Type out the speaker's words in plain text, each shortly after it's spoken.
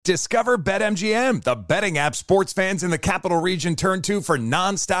Discover BetMGM, the betting app sports fans in the capital region turn to for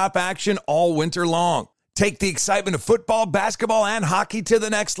nonstop action all winter long. Take the excitement of football, basketball, and hockey to the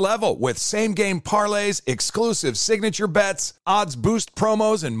next level with same-game parlays, exclusive signature bets, odds boost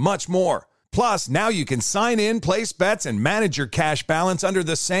promos, and much more. Plus, now you can sign in, place bets, and manage your cash balance under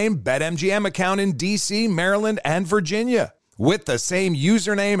the same BetMGM account in D.C., Maryland, and Virginia. With the same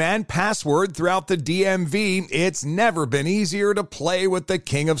username and password throughout the DMV, it's never been easier to play with the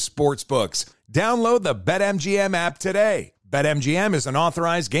king of sportsbooks. Download the BetMGM app today. BetMGM is an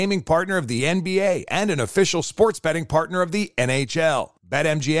authorized gaming partner of the NBA and an official sports betting partner of the NHL.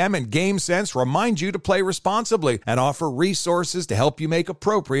 BetMGM and GameSense remind you to play responsibly and offer resources to help you make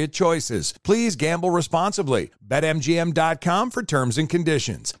appropriate choices. Please gamble responsibly. BetMGM.com for terms and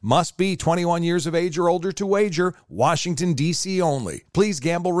conditions. Must be 21 years of age or older to wager. Washington, D.C. only. Please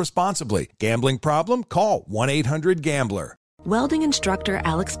gamble responsibly. Gambling problem? Call 1-800-GAMBLER. Welding instructor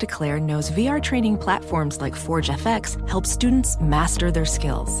Alex DeClaire knows VR training platforms like Forge FX help students master their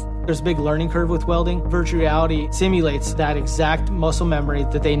skills. There's a big learning curve with welding. Virtual reality simulates that exact muscle memory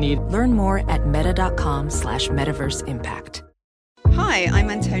that they need. Learn more at meta.com/metaverse impact. Hi, I'm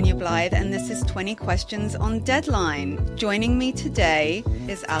Antonia Blythe, and this is 20 Questions on Deadline. Joining me today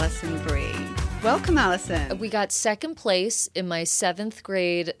is Alison Brie. Welcome, Alison. We got second place in my 7th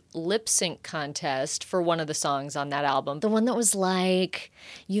grade lip sync contest for one of the songs on that album. The one that was like,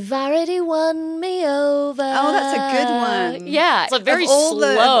 "You've already won me over." Oh, that's a good one. Yeah. It's very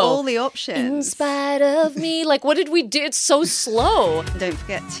slow. Of all the options. In spite of me. Like, what did we do? It's so slow. Don't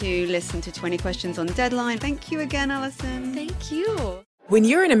forget to listen to 20 Questions on Deadline. Thank you again, Alison. Thank you. When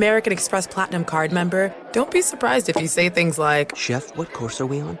you're an American Express Platinum card member, don't be surprised if you say things like, "Chef, what course are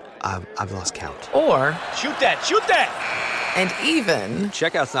we on? I've lost count." Or, "Shoot that, shoot that!" And even,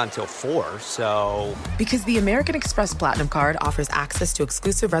 "Checkout's not until 4, so..." Because the American Express Platinum Card offers access to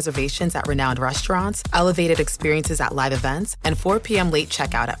exclusive reservations at renowned restaurants, elevated experiences at live events, and 4 p.m. late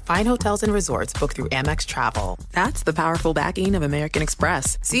checkout at fine hotels and resorts booked through Amex Travel. That's the powerful backing of American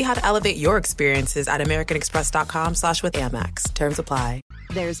Express. See how to elevate your experiences at americanexpress.com/withAmex. Terms apply.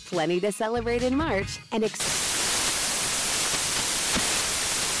 There's plenty to celebrate in March and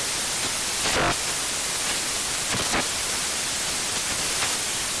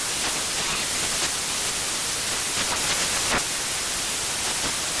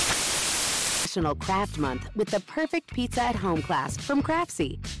National Craft Month with the perfect pizza at home class from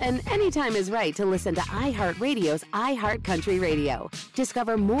Craftsy. And anytime is right to listen to iHeartRadio's iHeart Country Radio.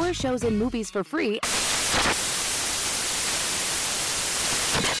 Discover more shows and movies for free.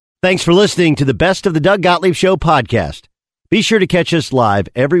 Thanks for listening to the Best of the Doug Gottlieb Show podcast. Be sure to catch us live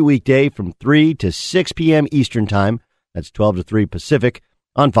every weekday from 3 to 6 p.m. Eastern Time. That's 12 to 3 Pacific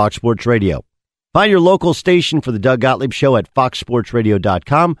on Fox Sports Radio. Find your local station for the Doug Gottlieb Show at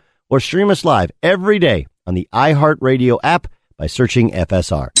foxsportsradio.com or stream us live every day on the iHeartRadio app by searching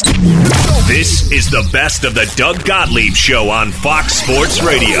FSR. This is the Best of the Doug Gottlieb Show on Fox Sports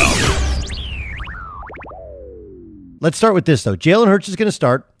Radio. Let's start with this, though. Jalen Hurts is going to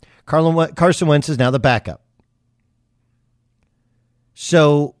start. Carson Wentz is now the backup.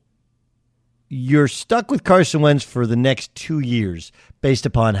 So you're stuck with Carson Wentz for the next 2 years based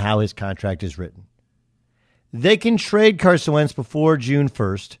upon how his contract is written. They can trade Carson Wentz before June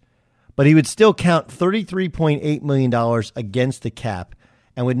 1st, but he would still count $33.8 million against the cap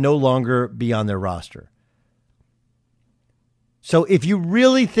and would no longer be on their roster. So if you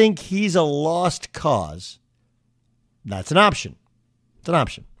really think he's a lost cause, that's an option. It's an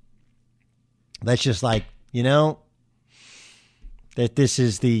option. That's just like, that this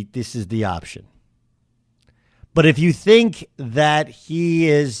is the option. But if you think that he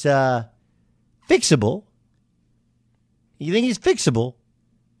is fixable,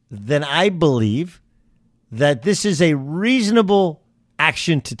 then I believe that this is a reasonable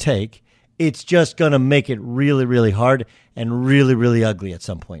action to take. It's just going to make it really, really hard and really, really ugly at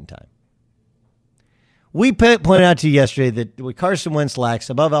some point in time. We pointed out to you yesterday that what Carson Wentz lacks,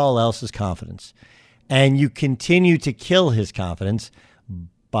 above all else, is confidence. And you continue to kill his confidence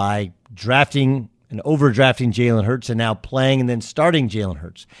by drafting and overdrafting Jalen Hurts and now playing and then starting Jalen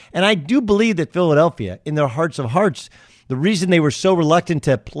Hurts. And I do believe that Philadelphia, in their hearts of hearts, the reason they were so reluctant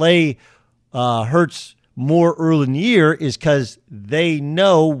to play Hurts more early in the year is because they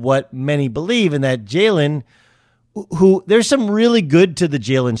know what many believe, and that Jalen, who there's some really good to the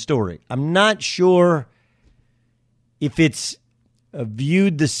Jalen story. I'm not sure if it's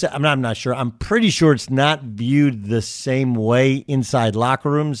viewed I'm not sure. I'm pretty sure it's not viewed the same way inside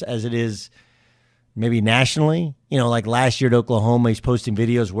locker rooms as it is maybe nationally. Like last year at Oklahoma, he's posting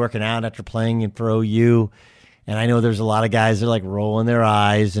videos working out after playing for OU. And I know there's a lot of guys that are like rolling their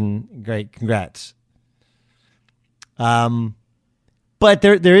eyes and great, congrats. But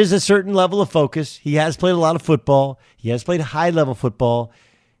there is a certain level of focus. He has played a lot of football. He has played high-level football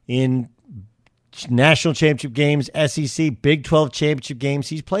in national championship games, SEC, Big 12 championship games.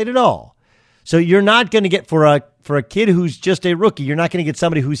 He's played it all. So you're not going to get, for a kid who's just a rookie, you're not going to get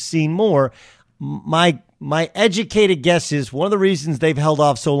somebody who's seen more. My educated guess is one of the reasons they've held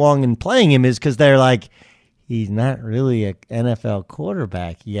off so long in playing him is because they're like, he's not really an NFL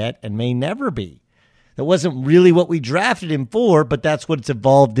quarterback yet and may never be. That wasn't really what we drafted him for, but that's what it's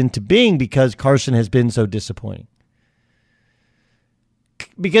evolved into being because Carson has been so disappointing.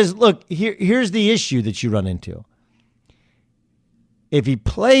 Because, look, here's the issue that you run into. If he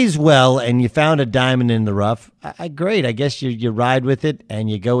plays well and you found a diamond in the rough, great. I guess you ride with it and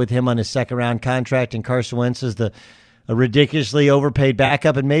you go with him on his second-round contract and Carson Wentz is a ridiculously overpaid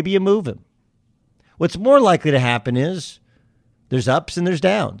backup and maybe you move him. What's more likely to happen is there's ups and there's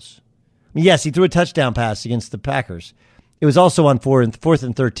downs. Yes, he threw a touchdown pass against the Packers. It was also on 4th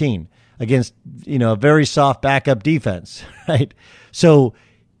and 13 against, a very soft backup defense, right? So,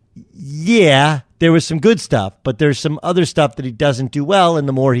 yeah, there was some good stuff, but there's some other stuff that he doesn't do well, and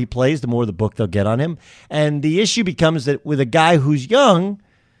the more he plays, the more the book they'll get on him. And the issue becomes that with a guy who's young,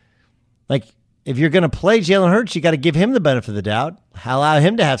 like if you're going to play Jalen Hurts, you got to give him the benefit of the doubt, allow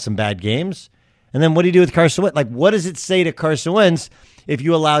him to have some bad games. And then what do you do with Carson Wentz? Like, what does it say to Carson Wentz if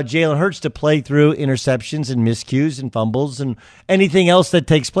you allow Jalen Hurts to play through interceptions and miscues and fumbles and anything else that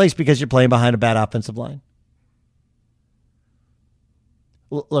takes place because you're playing behind a bad offensive line?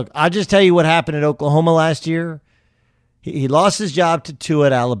 Look, I'll just tell you what happened at Oklahoma last year. He lost his job to Tua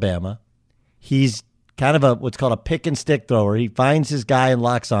at Alabama. He's kind of what's called a pick and stick thrower. He finds his guy and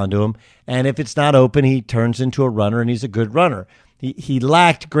locks onto him. And if it's not open, he turns into a runner, and he's a good runner. He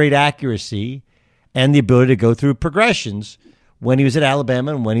lacked great accuracy and the ability to go through progressions when he was at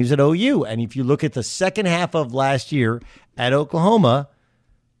Alabama and when he was at OU. And if you look at the second half of last year at Oklahoma,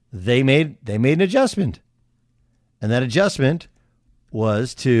 they made an adjustment. And that adjustment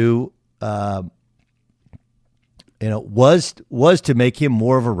was to was to make him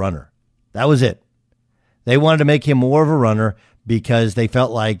more of a runner. That was it. They wanted to make him more of a runner because they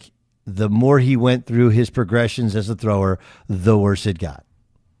felt like the more he went through his progressions as a thrower, the worse it got.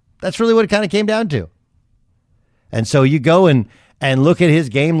 That's really what it kind of came down to. And so you go and look at his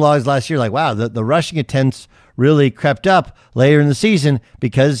game logs last year, like, wow, the rushing attempts really crept up later in the season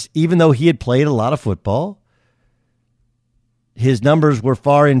because even though he had played a lot of football, his numbers were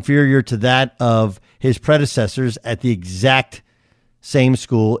far inferior to that of his predecessors at the exact same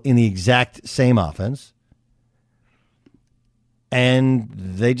school in the exact same offense. And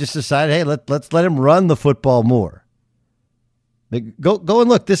they just decided, hey, let's let him run the football more. Go and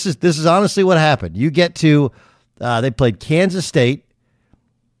look. This is honestly what happened. You get to they played Kansas State,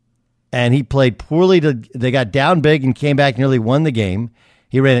 and he played poorly. They got down big and came back, nearly won the game.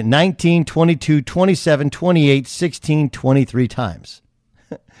 He ran it 19, 22, 27, 28, 16, 23 times.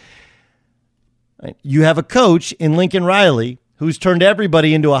 You have a coach in Lincoln Riley who's turned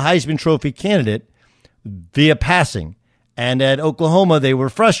everybody into a Heisman Trophy candidate via passing. And at Oklahoma, they were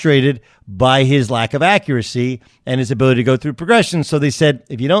frustrated by his lack of accuracy and his ability to go through progression. So they said,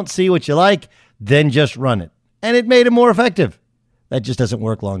 if you don't see what you like, then just run it. And it made him more effective. That just doesn't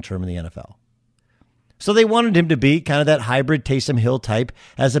work long-term in the NFL. So they wanted him to be kind of that hybrid Taysom Hill type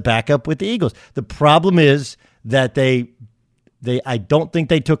as a backup with the Eagles. The problem is that I don't think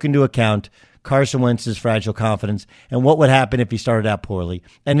they took into account Carson Wentz's fragile confidence and what would happen if he started out poorly.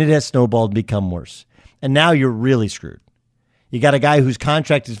 And it has snowballed and become worse. And now you're really screwed. You got a guy whose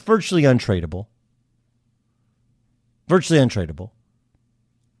contract is virtually untradeable. Virtually untradeable.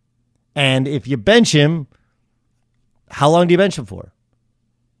 And if you bench him, how long do you bench him for?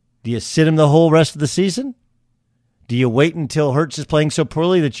 Do you sit him the whole rest of the season? Do you wait until Hurts is playing so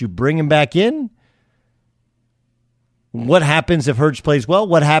poorly that you bring him back in? What happens if Hurts plays well?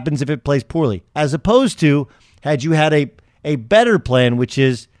 What happens if it plays poorly? As opposed to, had you had a better plan, which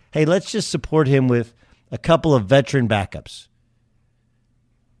is, hey, let's just support him with a couple of veteran backups.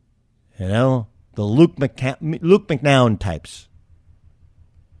 You know, the Luke McNown types.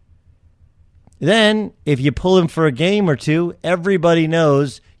 Then, if you pull him for a game or two, everybody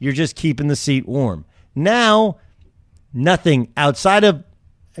knows you're just keeping the seat warm. Now, nothing outside of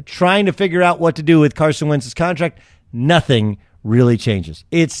trying to figure out what to do with Carson Wentz's contract, nothing really changes.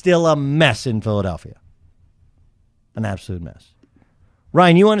 It's still a mess in Philadelphia. An absolute mess.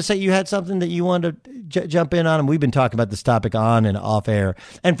 Ryan, you want to say you had something that you wanted to jump in on? And we've been talking about this topic on and off air.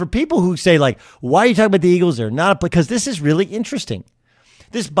 And for people who say, like, why are you talking about the Eagles? They're not, because this is really interesting.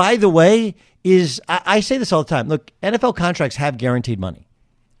 This, by the way, is, I say this all the time. Look, NFL contracts have guaranteed money.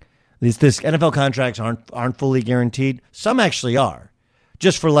 These NFL contracts aren't fully guaranteed. Some actually are,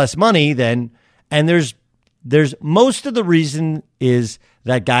 just for less money than. And there's most of the reason is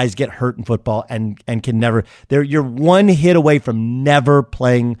that guys get hurt in football and can never. You're one hit away from never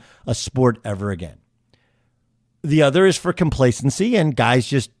playing a sport ever again. The other is for complacency, and guys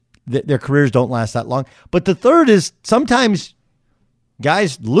just their careers don't last that long. But the third is sometimes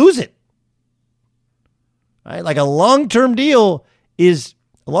guys lose it. Right? Like a long-term deal is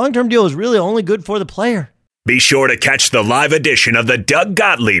really only good for the player. Be sure to catch the live edition of the Doug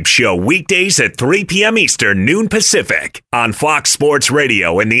Gottlieb Show weekdays at 3 p.m. Eastern, noon Pacific on Fox Sports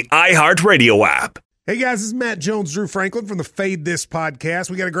Radio and the iHeartRadio app. Hey guys, this is Matt Jones, Drew Franklin from the Fade This podcast.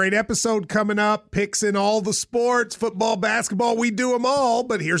 We got a great episode coming up, picks in all the sports, football, basketball, we do them all,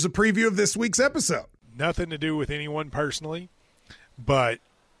 but here's a preview of this week's episode. Nothing to do with anyone personally, but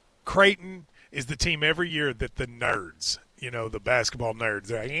Creighton is the team every year that the nerds, the basketball nerds,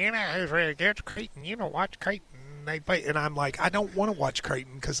 they're like, who's really good? Creighton, watch Creighton. They play. And I'm like, I don't want to watch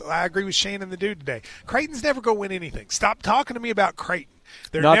Creighton because I agree with Shannon the dude today. Creighton's never going to win anything. Stop talking to me about Creighton.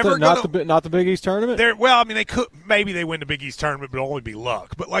 They're not never the Big East tournament. They could maybe they win the Big East tournament, but it'll only be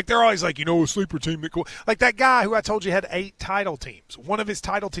luck. But they're always like, a sleeper team. Like that guy who I told you had 8 title teams. One of his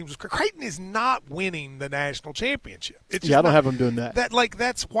title teams was Creighton is not winning the national championship. I don't have them doing that.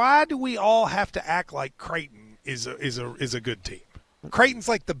 That's why do we all have to act like Creighton is a good team? Creighton's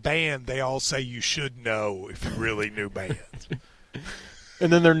like the band they all say you should know if you really knew bands.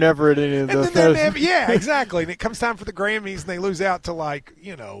 And then they're never at any of those. Yeah, exactly. And it comes time for the Grammys, and they lose out to,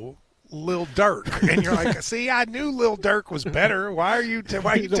 Lil Durk. And you're like, see, I knew Lil Durk was better. Why are you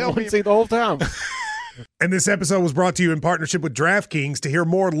telling me? The whole time. And this episode was brought to you in partnership with DraftKings. To hear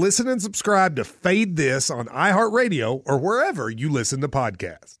more, listen and subscribe to Fade This on iHeartRadio or wherever you listen to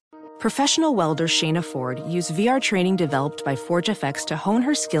podcasts. Professional welder Shayna Ford used VR training developed by ForgeFX to hone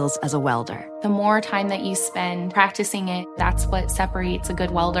her skills as a welder. The more time that you spend practicing it, that's what separates a good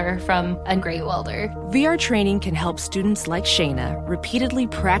welder from a great welder. VR training can help students like Shayna repeatedly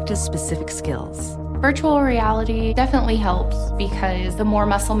practice specific skills. Virtual reality definitely helps because the more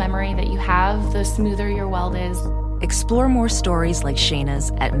muscle memory that you have, the smoother your weld is. Explore more stories like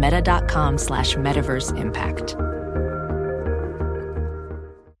Shayna's at meta.com/metaverseimpact.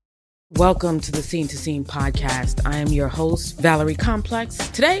 Welcome to the Scene to Scene podcast. I am your host, Valerie Complex.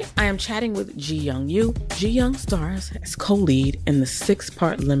 Today, I am chatting with Ji Young Yu. Ji Young stars as co-lead in the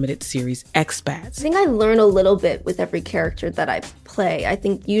 6-part limited series Expats. I think I learn a little bit with every character that I play. I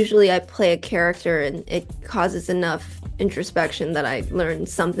think usually I play a character and it causes enough introspection that I learn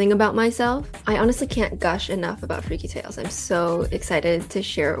something about myself. I honestly can't gush enough about Freaky Tales. I'm so excited to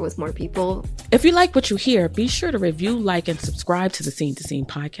share it with more people. If you like what you hear, be sure to review, like, and subscribe to the Scene to Scene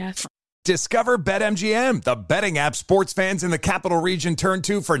podcast. Discover BetMGM, the betting app sports fans in the capital region turn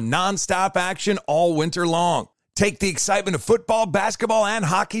to for nonstop action all winter long. Take the excitement of football, basketball, and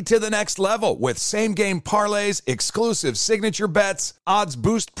hockey to the next level with same-game parlays, exclusive signature bets, odds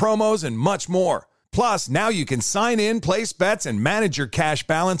boost promos, and much more. Plus, now you can sign in, place bets, and manage your cash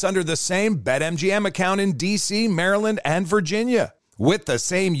balance under the same BetMGM account in D.C., Maryland, and Virginia. With the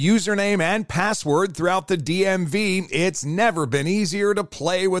same username and password throughout the DMV, it's never been easier to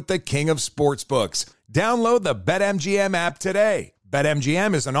play with the king of sportsbooks. Download the BetMGM app today.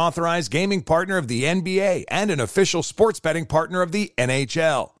 BetMGM is an authorized gaming partner of the NBA and an official sports betting partner of the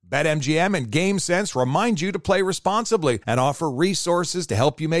NHL. BetMGM and GameSense remind you to play responsibly and offer resources to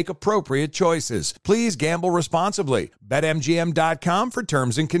help you make appropriate choices. Please gamble responsibly. BetMGM.com for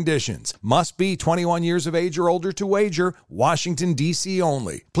terms and conditions. Must be 21 years of age or older to wager. Washington, D.C.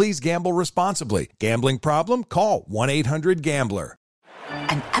 only. Please gamble responsibly. Gambling problem? Call 1-800-GAMBLER.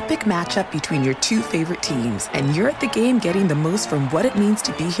 An epic matchup between your two favorite teams, and you're at the game getting the most from what it means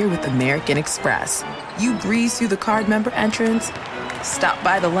to be here with American Express. You breeze through the card member entrance, stop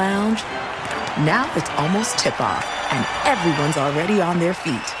by the lounge. Now it's almost tip-off, and everyone's already on their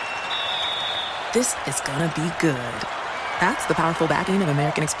feet. This is gonna be good. That's the powerful backing of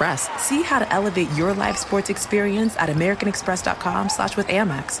American Express. See how to elevate your live sports experience at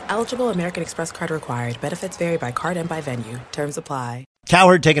americanexpress.com/withAmex. Eligible American Express card required. Benefits vary by card and by venue. Terms apply.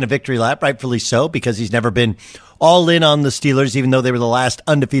 Cowherd taking a victory lap, rightfully so, because he's never been all in on the Steelers, even though they were the last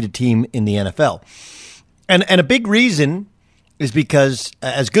undefeated team in the NFL. And a big reason is because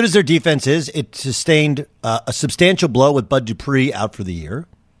as good as their defense is, it sustained a substantial blow with Bud Dupree out for the year.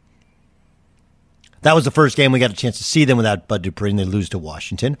 That was the first game we got a chance to see them without Bud Dupree, and they lose to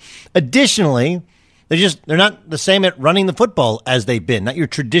Washington. Additionally, they're not the same at running the football as they've been. Not your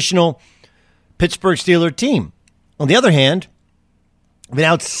traditional Pittsburgh Steelers team. On the other hand, an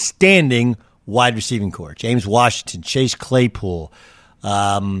outstanding wide receiving core. James Washington, Chase Claypool,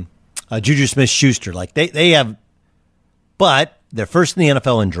 Juju Smith-Schuster. Like they have, but they're first in the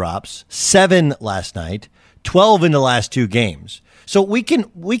NFL in drops, 7 last night, 12 in the last 2 games. So we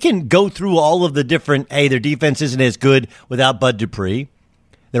can go through all of the different, their defense isn't as good without Bud Dupree.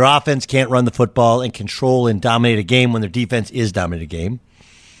 Their offense can't run the football and control and dominate a game when their defense is dominating a game.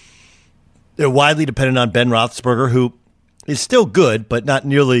 They're widely dependent on Ben Roethlisberger, who is still good, but not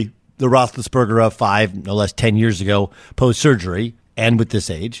nearly the Roethlisberger of 5, no less 10 years ago, post-surgery, and with this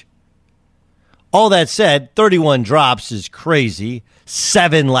age. All that said, 31 drops is crazy.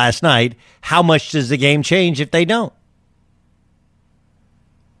 7 last night. How much does the game change if they don't?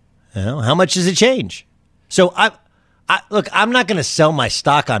 How much does it change? So look, I'm not going to sell my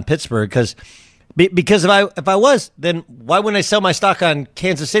stock on Pittsburgh because if I was, then why wouldn't I sell my stock on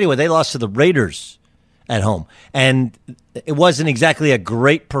Kansas City when they lost to the Raiders at home? And it wasn't exactly a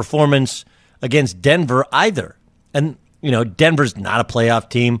great performance against Denver either. And, Denver's not a playoff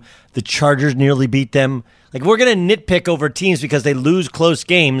team. The Chargers nearly beat them. Like, we're going to nitpick over teams because they lose close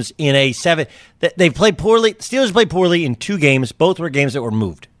games in a 7. They played poorly. Steelers played poorly in 2 games. Both were games that were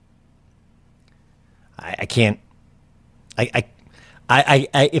moved. I can't. If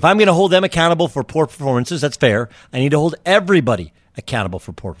I'm going to hold them accountable for poor performances, that's fair. I need to hold everybody accountable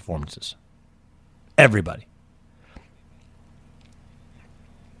for poor performances. Everybody.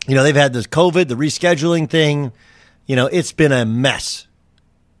 They've had this COVID, the rescheduling thing. It's been a mess.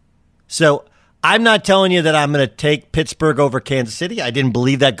 So I'm not telling you that I'm going to take Pittsburgh over Kansas City. I didn't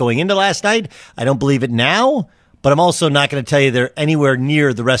believe that going into last night. I don't believe it now. But I'm also not going to tell you they're anywhere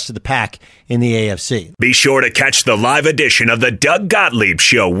near the rest of the pack in the AFC. Be sure to catch the live edition of the Doug Gottlieb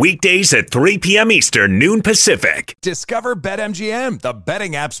Show weekdays at 3 p.m. Eastern, noon Pacific. Discover BetMGM, the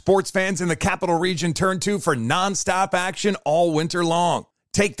betting app sports fans in the capital region turn to for nonstop action all winter long.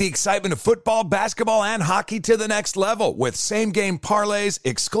 Take the excitement of football, basketball, and hockey to the next level with same-game parlays,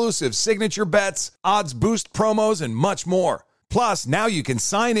 exclusive signature bets, odds boost promos, and much more. Plus, now you can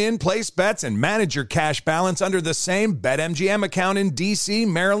sign in, place bets, and manage your cash balance under the same BetMGM account in D.C.,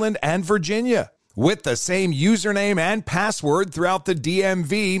 Maryland, and Virginia. With the same username and password throughout the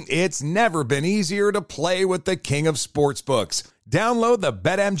DMV, it's never been easier to play with the king of sportsbooks. Download the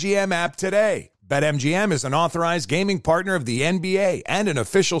BetMGM app today. BetMGM is an authorized gaming partner of the NBA and an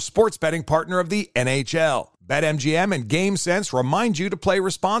official sports betting partner of the NHL. BetMGM and GameSense remind you to play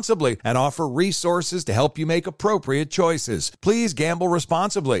responsibly and offer resources to help you make appropriate choices. Please gamble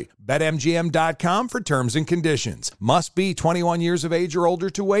responsibly. BetMGM.com for terms and conditions. Must be 21 years of age or older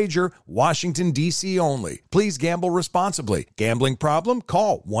to wager. Washington, D.C. only. Please gamble responsibly. Gambling problem?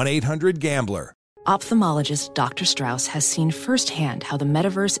 Call 1-800-GAMBLER. Ophthalmologist Dr. Strauss has seen firsthand how the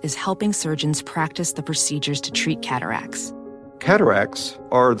metaverse is helping surgeons practice the procedures to treat cataracts. Cataracts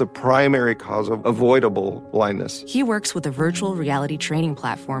are the primary cause of avoidable blindness. He works with a virtual reality training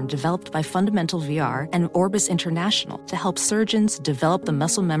platform developed by Fundamental VR and Orbis International to help surgeons develop the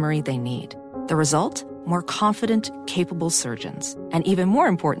muscle memory they need. The result? More confident, capable surgeons. And even more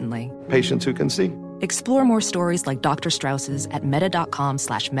importantly, patients who can see. Explore more stories like Dr. Strauss's at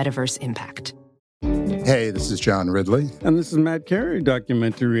meta.com/metaverseimpact. Hey, this is John Ridley. And this is Matt Carey,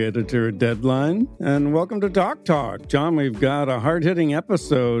 documentary editor at Deadline. And welcome to Doc Talk. John, we've got a hard-hitting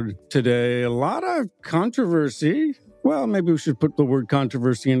episode today. A lot of controversy. Well, maybe we should put the word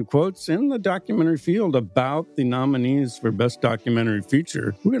controversy in quotes in the documentary field about the nominees for Best Documentary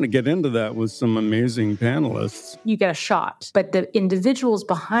Feature. We're going to get into that with some amazing panelists. You get a shot, but the individuals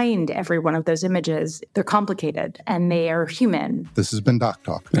behind every one of those images, they're complicated and they are human. This has been Doc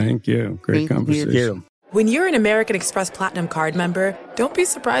Talk. Thank you. Great conversation. You. When you're an American Express Platinum Card member, don't be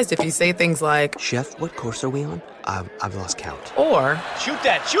surprised if you say things like, Chef, what course are we on? I've lost count. Or, Shoot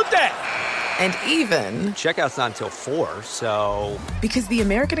that! and even, Checkout's not until 4, so... Because the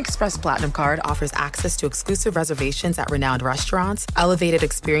American Express Platinum Card offers access to exclusive reservations at renowned restaurants, elevated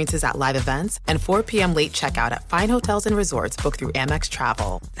experiences at live events, and 4 p.m. late checkout at fine hotels and resorts booked through Amex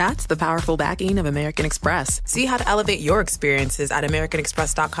Travel. That's the powerful backing of American Express. See how to elevate your experiences at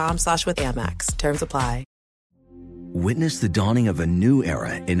americanexpress.com/withAmex. Terms apply. Witness the dawning of a new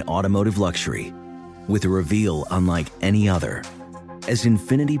era in automotive luxury with a reveal unlike any other as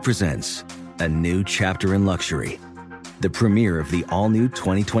Infiniti presents a new chapter in luxury, the premiere of the all-new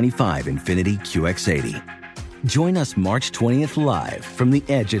 2025 Infiniti QX80. Join us March 20th live from the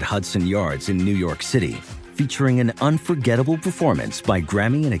Edge at Hudson Yards in New York City, featuring an unforgettable performance by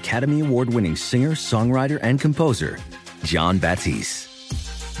Grammy and Academy Award-winning singer, songwriter, and composer, Jon Batiste.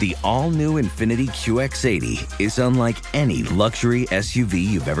 The all-new Infiniti QX80 is unlike any luxury SUV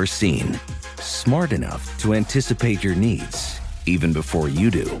you've ever seen. Smart enough to anticipate your needs even before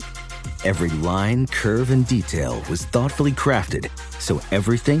you do. Every line, curve, and detail was thoughtfully crafted so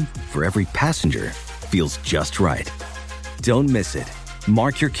everything for every passenger feels just right. Don't miss it.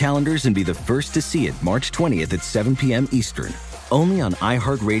 Mark your calendars and be the first to see it March 20th at 7 p.m. Eastern, only on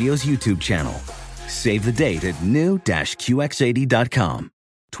iHeartRadio's YouTube channel. Save the date at new-QX80.com.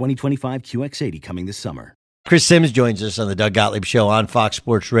 2025 QX80 coming this summer. Chris Sims joins us on the Doug Gottlieb Show on Fox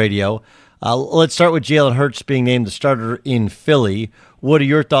Sports Radio. Let's start with Jalen Hurts being named the starter in Philly. What are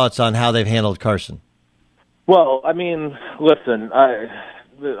your thoughts on how they've handled Carson? Well, I mean, listen,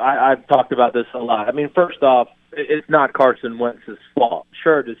 I've talked about this a lot. I mean, first off, it's not Carson Wentz's fault.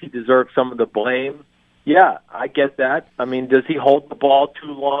 Sure, does he deserve some of the blame? Yeah, I get that. I mean, does he hold the ball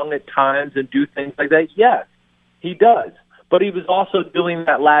too long at times and do things like that? Yes, he does. But he was also doing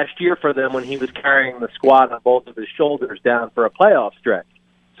that last year for them when he was carrying the squad on both of his shoulders down for a playoff stretch.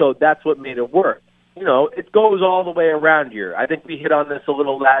 So that's what made it work. You know, it goes all the way around here. I think we hit on this a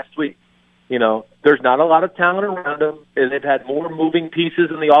little last week. You know, there's not a lot of talent around them, and they've had more moving pieces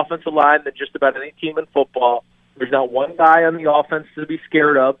in the offensive line than just about any team in football. There's not one guy on the offense to be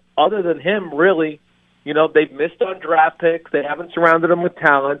scared of other than him, really. You know, they've missed on draft picks. They haven't surrounded him with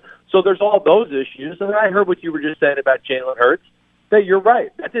talent. So there's all those issues. And I heard what you were just saying about Jalen Hurts, that you're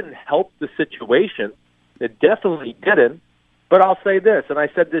right. That didn't help the situation. It definitely didn't. But I'll say this, and I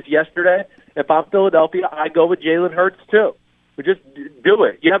said this yesterday, if I'm Philadelphia, I go with Jalen Hurts too. We just do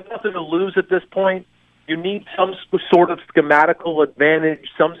it. You have nothing to lose at this point. You need some sort of schematical advantage,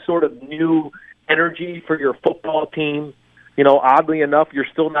 some sort of new energy for your football team. You know, oddly enough, you're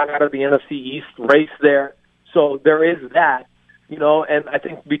still not out of the NFC East race there. So there is that, you know, and I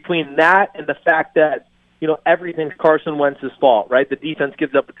think between that and the fact that, you know, everything's Carson Wentz's fault, right? The defense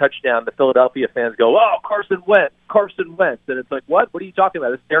gives up a touchdown. The Philadelphia fans go, oh, Carson Wentz. And it's like, what? What are you talking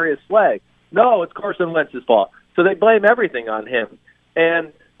about? It's Darius Slay. No, it's Carson Wentz's fault. So they blame everything on him.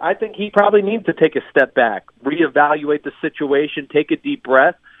 And I think he probably needs to take a step back, reevaluate the situation, take a deep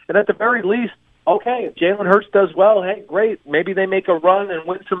breath, and at the very least, okay, if Jalen Hurts does well, hey, great. Maybe they make a run and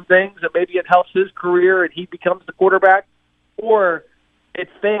win some things, and maybe it helps his career and he becomes the quarterback. Or it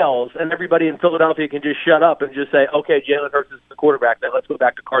fails, and everybody in Philadelphia can just shut up and just say, okay, Jalen Hurts is the quarterback, then let's go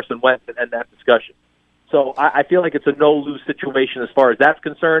back to Carson Wentz and end that discussion. So I feel like it's a no-lose situation as far as that's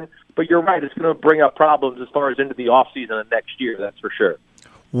concerned. But you're right, it's going to bring up problems as far as into the offseason of next year, that's for sure.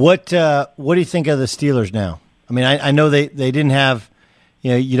 What do you think of the Steelers now? I mean, I know they didn't have,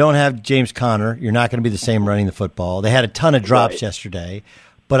 you know, you don't have James Conner. You're not going to be the same running the football. They had a ton of drops yesterday.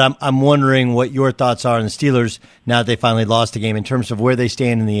 But I'm wondering what your thoughts are on the Steelers now that they finally lost the game in terms of where they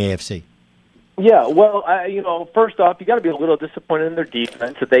stand in the AFC. Yeah, well, you know, first off, you got to be a little disappointed in their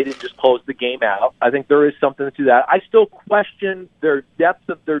defense that they didn't just close the game out. I think there is something to that. I still question their depth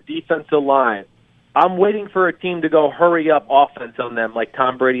of their defensive line. I'm waiting for a team to go hurry up offense on them like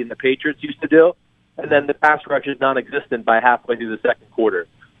Tom Brady and the Patriots used to do, and then the pass rush is non-existent by halfway through the second quarter.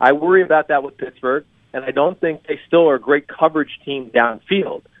 I worry about that with Pittsburgh, and I don't think they still are a great coverage team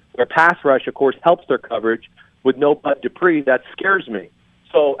downfield. Their pass rush, of course, helps their coverage. With no Bud Dupree, that scares me.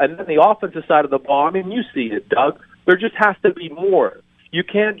 So, and then the offensive side of the ball, I mean, you see it, Doug. There just has to be more. You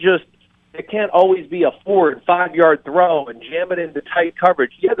can't just, it can't always be a 4- and 5-yard throw and jam it into tight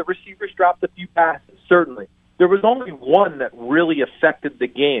coverage. Yeah, the receivers dropped a few passes, certainly. There was only one that really affected the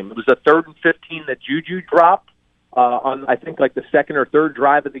game. It was a 3rd and 15 that Juju dropped on, I think, like the second or third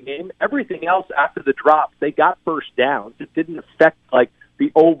drive of the game. Everything else after the drop, they got first downs. It didn't affect, like,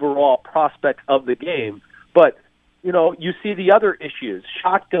 the overall prospect of the game. But, you know, you see the other issues.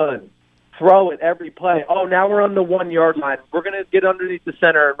 Shotgun, throw at every play. Oh, now we're on the 1-yard line. We're going to get underneath the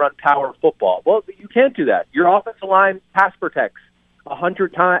center and run power football. Well, you can't do that. Your offensive line pass protects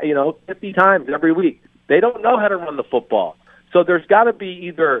 100 times, 50 times every week. They don't know how to run the football. So there's got to be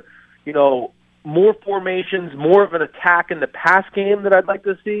either, more formations, more of an attack in the pass game that I'd like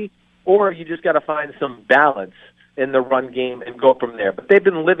to see, or you just got to find some balance in the run game and go from there. But they've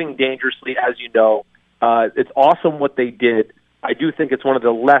been living dangerously, as you know. It's awesome what they did. I do think it's one of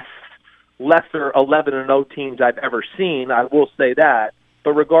the lesser 11-0 teams I've ever seen. I will say that.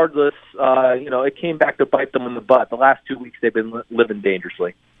 But regardless, it came back to bite them in the butt. The last 2 weeks they've been living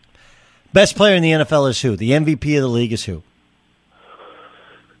dangerously. Best player in the NFL is who? The MVP of the league is who?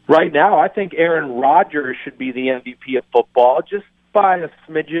 Right now, I think Aaron Rodgers should be the MVP of football, just by a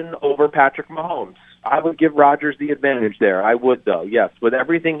smidgen over Patrick Mahomes. I would give Rodgers the advantage there. I would, though, yes. With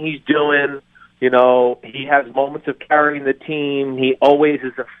everything he's doing, he has moments of carrying the team. He always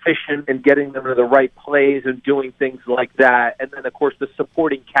is efficient in getting them to the right plays and doing things like that. And then, of course, the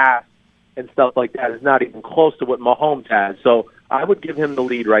supporting cast and stuff like that is not even close to what Mahomes has. So I would give him the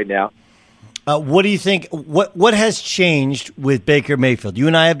lead right now. What do you think? What has changed with Baker Mayfield? You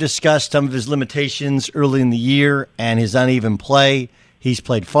and I have discussed some of his limitations early in the year and his uneven play. He's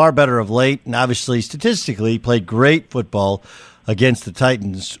played far better of late, and obviously, statistically, played great football against the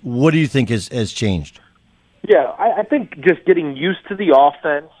Titans. What do you think has changed? Yeah, I think just getting used to the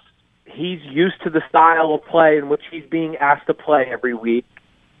offense. He's used to the style of play in which he's being asked to play every week.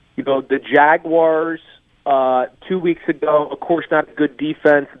 You know, the Jaguars 2 weeks ago, of course, not a good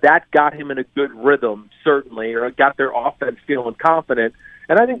defense. That got him in a good rhythm, certainly, or got their offense feeling confident.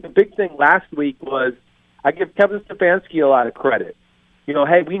 And I think the big thing last week was I give Kevin Stefanski a lot of credit. You know,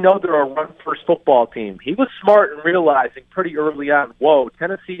 hey, we know they're a run-first football team. He was smart in realizing pretty early on,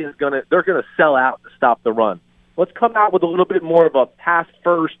 Tennessee is they're gonna sell out to stop the run. Let's come out with a little bit more of a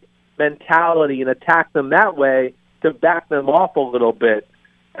pass-first mentality and attack them that way to back them off a little bit.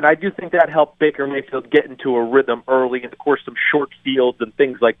 And I do think that helped Baker Mayfield get into a rhythm early, and of course some short fields and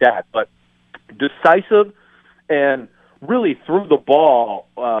things like that. But decisive and really threw the ball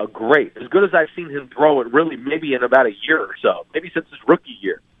great. As good as I've seen him throw it really maybe in about a year or so, maybe since his rookie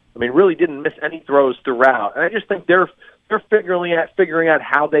year. I mean, really didn't miss any throws throughout. And I just think they're figuring out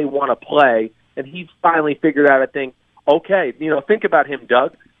how they want to play, and he's finally figured out, I think, okay, think about him,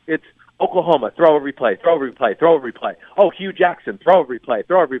 Doug. It's Oklahoma, throw every play, throw every play, throw every play. Oh, Hugh Jackson, throw every play,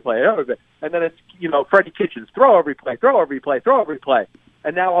 throw every play, throw every play. And then it's, Freddie Kitchens, throw every play, throw every play, throw every play.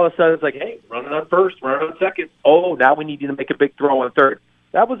 And now all of a sudden it's like, hey, running on first, running on second. Oh, now we need you to make a big throw on third.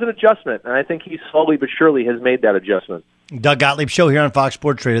 That was an adjustment, and I think he slowly but surely has made that adjustment. Doug Gottlieb Show here on Fox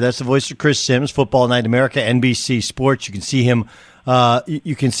Sports Radio. That's the voice of Chris Sims, Football Night America, NBC Sports. You can see him.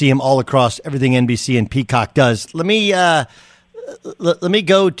 You can see him all across everything NBC and Peacock does. Let me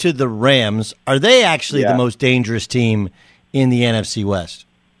go to the Rams. Are they actually the most dangerous team in the NFC West?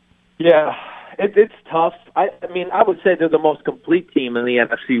 Yeah, it's tough. I mean, I would say they're the most complete team in the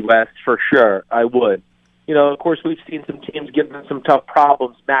NFC West for sure. I would. Of course, we've seen some teams give them some tough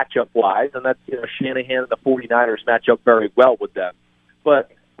problems matchup-wise, and that's, Shanahan and the 49ers match up very well with them.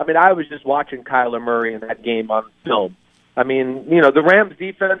 But, I mean, I was just watching Kyler Murray in that game on film. I mean, the Rams'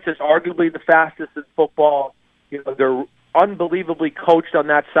 defense is arguably the fastest in football. They're unbelievably coached on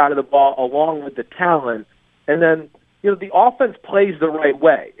that side of the ball along with the talent. And then, the offense plays the right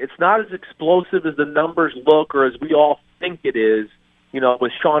way. It's not as explosive as the numbers look or as we all think it is,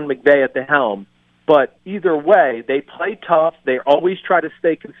 with Sean McVay at the helm. But either way, they play tough. They always try to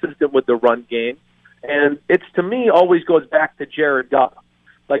stay consistent with the run game. And it's, to me, always goes back to Jared Goff.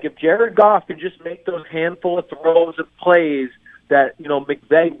 Like, if Jared Goff can just make those handful of throws and plays that,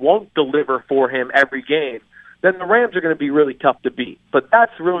 McVay won't deliver for him every game, then the Rams are going to be really tough to beat. But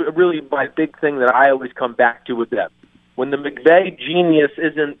that's really my big thing that I always come back to with them. When the McVay genius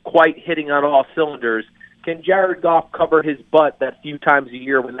isn't quite hitting on all cylinders, can Jared Goff cover his butt that few times a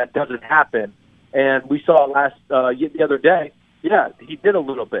year when that doesn't happen? And we saw the other day, he did a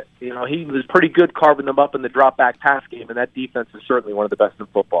little bit. He was pretty good carving them up in the drop-back pass game, and that defense is certainly one of the best in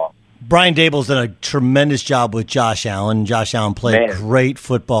football. Brian Daboll's done a tremendous job with Josh Allen. Josh Allen played great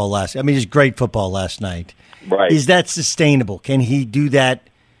football just great football last night. Right. Is that sustainable? Can he do that?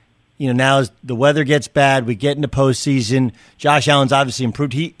 Now as the weather gets bad, we get into postseason. Josh Allen's obviously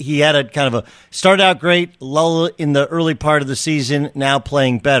improved. He had a kind of a start out great, lull in the early part of the season, now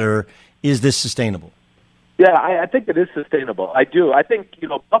playing better. Is this sustainable? Yeah, I think it is sustainable. I do. I think,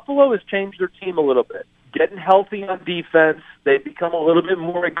 Buffalo has changed their team a little bit. Getting healthy on defense. They've become a little bit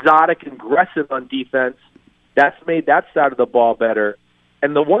more exotic and aggressive on defense. That's made that side of the ball better.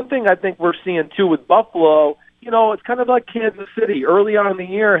 And the one thing I think we're seeing, too, with Buffalo, it's kind of like Kansas City. Early on in the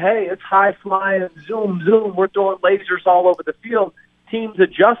year, hey, it's high-flying, zoom, we're throwing lasers all over the field. Teams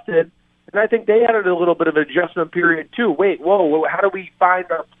adjusted. And I think they added a little bit of an adjustment period, too. Whoa, how do we find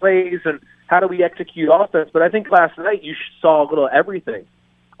our plays and how do we execute offense? But I think last night you saw a little everything.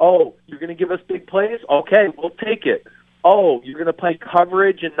 Oh, you're going to give us big plays? Okay, we'll take it. Oh, you're going to play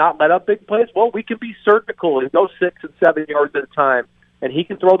coverage and not let up big plays? Well, we can be surgical and go 6 and 7 yards at a time. And he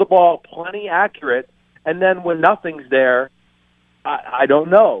can throw the ball plenty accurate. And then when nothing's there, I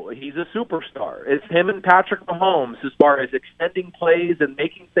don't know. He's a superstar. It's him and Patrick Mahomes as far as extending plays and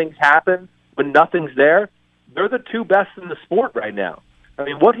making things happen when nothing's there. They're the two best in the sport right now. I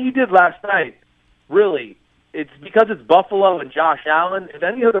mean, what he did last night, really, it's because it's Buffalo and Josh Allen. If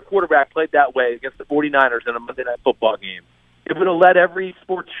any other quarterback played that way against the 49ers in a Monday Night Football game, it would have led every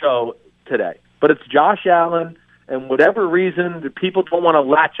sports show today. But it's Josh Allen, and whatever reason, the people don't want to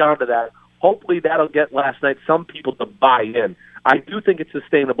latch onto that. Hopefully that'll get last night some people to buy in. I do think it's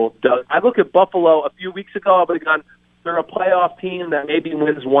sustainable, Doug. I look at Buffalo a few weeks ago, I would have gone, they're a playoff team that maybe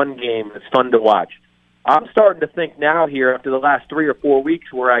wins one game. It's fun to watch. I'm starting to think now here after the last 3 or 4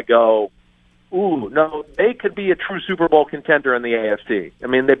 weeks where I go, Ooh, no, they could be a true Super Bowl contender in the AFC. I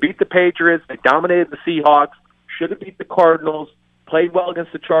mean, they beat the Patriots, they dominated the Seahawks, should have beat the Cardinals, played well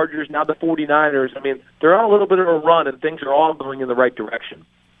against the Chargers, now the 49ers. I mean, they're on a little bit of a run, and things are all going in the right direction.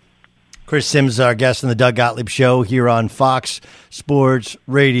 Chris Sims, our guest on the Doug Gottlieb Show here on Fox Sports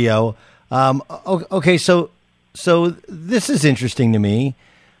Radio. Okay, so this is interesting to me.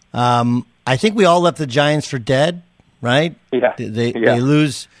 I think we all left the Giants for dead, right? Yeah. They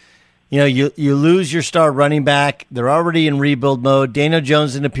lose. You lose your star running back. They're already in rebuild mode. Daniel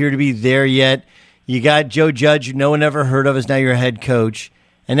Jones doesn't appear to be there yet. You got Joe Judge, who no one ever heard of, is now your head coach.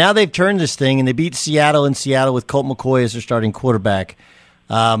 And now they've turned this thing, and they beat Seattle in Seattle with Colt McCoy as their starting quarterback.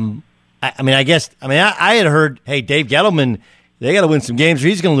 I had heard, hey, Dave Gettleman, they got to win some games or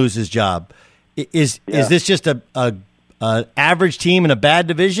he's going to lose his job. Is this just a average team in a bad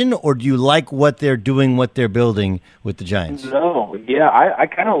division, or do you like what they're doing, what they're building with the Giants? No, yeah, I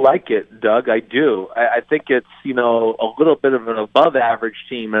kind of like it, Doug. I do. I think it's, a little bit of an above-average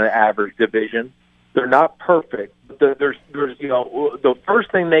team in an average division. They're not perfect. But there's the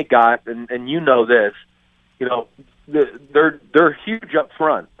first thing they got, and you know this, they're huge up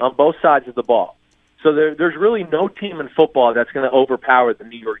front on both sides of the ball. So there's really no team in football that's going to overpower the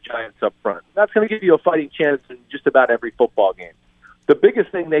New York Giants up front. That's going to give you a fighting chance in just about every football game. The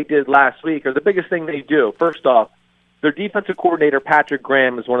biggest thing they did last week, or the biggest thing they do, first off, their defensive coordinator, Patrick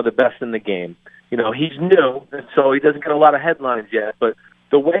Graham, is one of the best in the game. He's new, and so he doesn't get a lot of headlines yet, but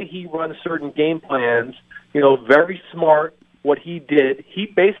the way he runs certain game plans, very smart. What he did, he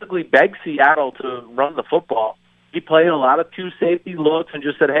basically begged Seattle to run the football. He played a lot of two safety looks and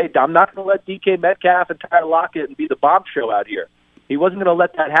just said, hey, I'm not going to let DK Metcalf and Tyler Lockett and be the bomb show out here. He wasn't going to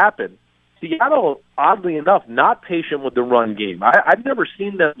let that happen. Seattle, oddly enough, not patient with the run game. I've never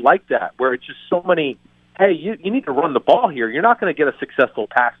seen them like that, where it's just so many, hey, you need to run the ball here. You're not going to get a successful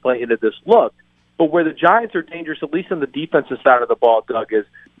pass play into this look. But where the Giants are dangerous, at least on the defensive side of the ball, Doug, is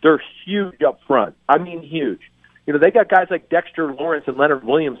they're huge up front. I mean huge. They got guys like Dexter Lawrence and Leonard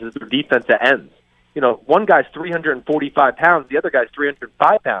Williams as their defensive ends. One guy's 345 pounds, the other guy's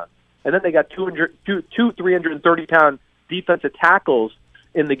 305 pounds. And then they got two 330-pound defensive tackles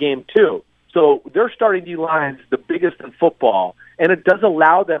in the game, too. So their starting D-line's the biggest in football, and it does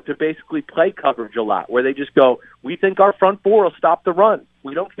allow them to basically play coverage a lot, where they just go, we think our front four will stop the run.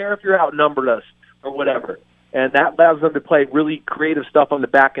 We don't care if you're outnumbered us or whatever. And that allows them to play really creative stuff on the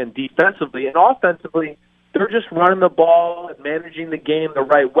back end defensively. And offensively, they're just running the ball and managing the game the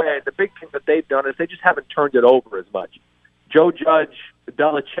right way. The big thing that they've done is they just haven't turned it over as much. Joe Judge,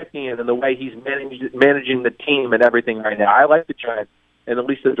 Belichickian, and the way he's managing the team and everything right now. I like the Giants and at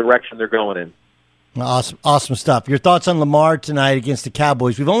least the direction they're going in. Awesome stuff. Your thoughts on Lamar tonight against the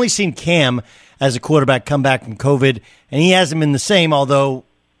Cowboys? We've only seen Cam as a quarterback come back from COVID, and he hasn't been the same, although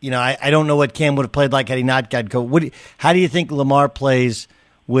I don't know what Cam would have played like had he not got COVID. How do you think Lamar plays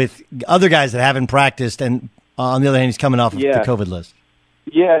with other guys that haven't practiced, and on the other hand, he's coming off of the COVID list?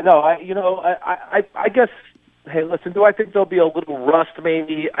 Yeah, no, I guess, hey, listen, do I think there'll be a little rust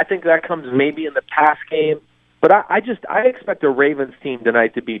maybe? I think that comes maybe in the pass game. But I expect the Ravens team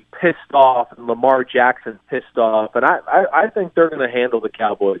tonight to be pissed off and Lamar Jackson pissed off, and I think they're going to handle the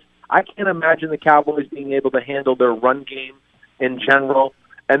Cowboys. I can't imagine the Cowboys being able to handle their run game in general.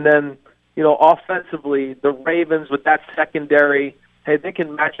 And then, offensively, the Ravens with that secondary, hey, they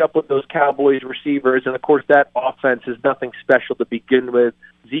can match up with those Cowboys receivers, and of course that offense is nothing special to begin with.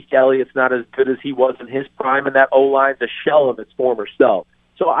 Zeke Elliott's not as good as he was in his prime, and that O-line's a shell of its former self.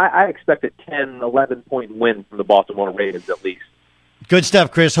 So I expect a 10, 11-point win from the Baltimore Ravens at least. Good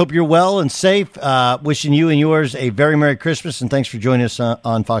stuff, Chris. Hope you're well and safe. Wishing you and yours a very Merry Christmas, and thanks for joining us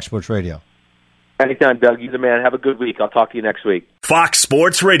on Fox Sports Radio. Anytime, Doug. You're the man. Have a good week. I'll talk to you next week. Fox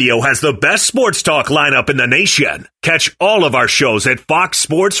Sports Radio has the best sports talk lineup in the nation. Catch all of our shows at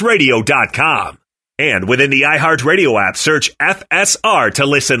foxsportsradio.com. And within the iHeartRadio app, search FSR to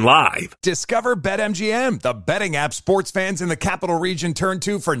listen live. Discover BetMGM, the betting app sports fans in the capital region turn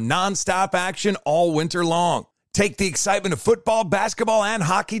to for nonstop action all winter long. Take the excitement of football, basketball, and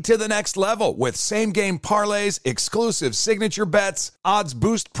hockey to the next level with same-game parlays, exclusive signature bets, odds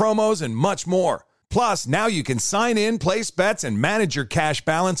boost promos, and much more. Plus, now you can sign in, place bets, and manage your cash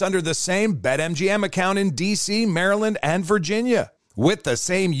balance under the same BetMGM account in D.C., Maryland, and Virginia. With the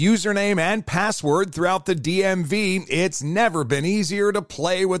same username and password throughout the DMV, it's never been easier to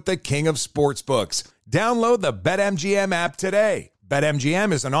play with the king of sportsbooks. Download the BetMGM app today.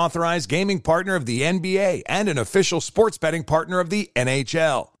 BetMGM is an authorized gaming partner of the NBA and an official sports betting partner of the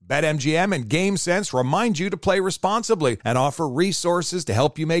NHL. BetMGM and GameSense remind you to play responsibly and offer resources to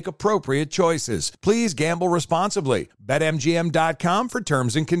help you make appropriate choices. Please gamble responsibly. BetMGM.com for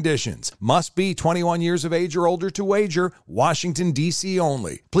terms and conditions. Must be 21 years of age or older to wager. Washington, D.C.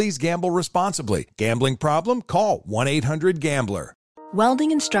 only. Please gamble responsibly. Gambling problem? Call 1-800-GAMBLER.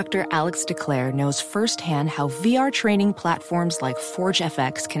 Welding instructor Alex DeClaire knows firsthand how VR training platforms like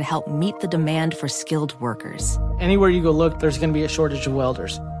ForgeFX can help meet the demand for skilled workers. Anywhere you go look, there's going to be a shortage of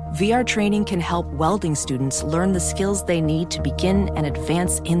welders. VR training can help welding students learn the skills they need to begin and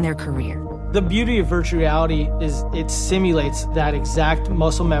advance in their career. The beauty of virtual reality is it simulates that exact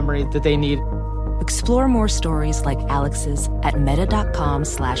muscle memory that they need. Explore more stories like Alex's at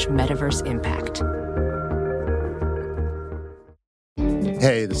meta.com/metaverseimpact.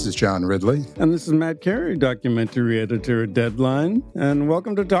 Hey, this is John Ridley. And this is Matt Carey, documentary editor at Deadline. And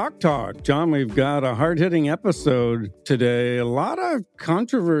welcome to Talk Talk. John, we've got a hard-hitting episode today. A lot of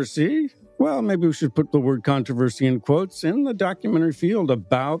controversy. Well, maybe we should put the word controversy in quotes in the documentary field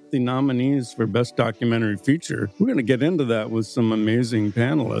about the nominees for Best Documentary Feature. We're going to get into that with some amazing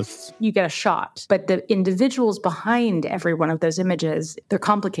panelists. You get a shot, but the individuals behind every one of those images, they're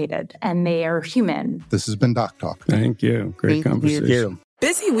complicated and they are human. This has been Doc Talk. Thank you. Great conversation.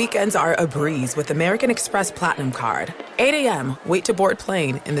 Busy weekends are a breeze with American Express Platinum Card. 8 a.m., wait to board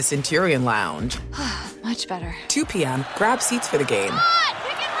plane in the Centurion Lounge. Much better. 2 p.m., grab seats for the game.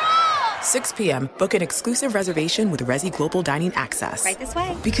 6 p.m., book an exclusive reservation with Resi Global Dining Access. Right this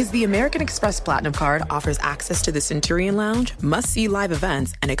way. Because the American Express Platinum Card offers access to the Centurion Lounge, must-see live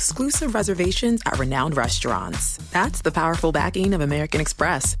events, and exclusive reservations at renowned restaurants. That's the powerful backing of American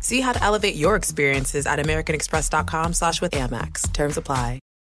Express. See how to elevate your experiences at americanexpress.com/withAmex. Terms apply.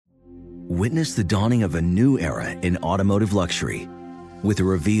 Witness the dawning of a new era in automotive luxury with a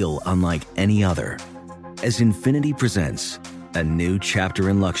reveal unlike any other as Infiniti presents a new chapter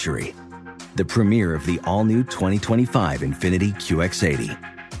in luxury. The premiere of the all-new 2025 Infiniti QX80.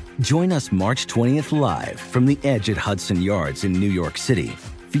 Join us March 20th live from the Edge at Hudson Yards in New York City,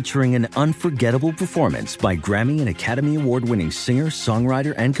 featuring an unforgettable performance by Grammy and Academy Award-winning singer,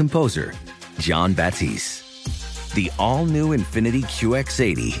 songwriter, and composer, Jon Batiste. The all-new Infiniti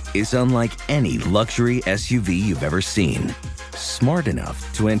QX80 is unlike any luxury SUV you've ever seen. Smart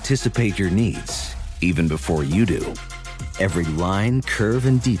enough to anticipate your needs, even before you do. Every line, curve,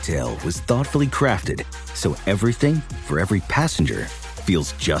 and detail was thoughtfully crafted so everything for every passenger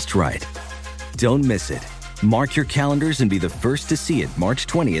feels just right. Don't miss it. Mark your calendars and be the first to see it March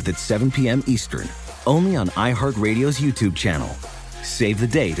 20th at 7 p.m. Eastern, only on iHeartRadio's YouTube channel. Save the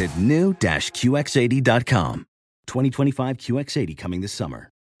date at new-QX80.com. 2025 QX80 coming this summer.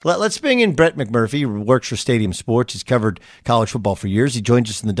 Let's bring in Brett McMurphy, who works for Stadium Sports. He's covered college football for years. He joins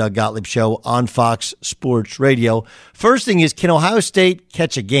us in the Doug Gottlieb Show on Fox Sports Radio. First thing is, can Ohio State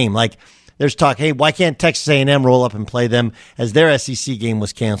catch a game? Like, there's talk, hey, why can't Texas A&M roll up and play them as their SEC game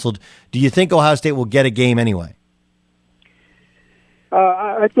was canceled? Do you think Ohio State will get a game anyway?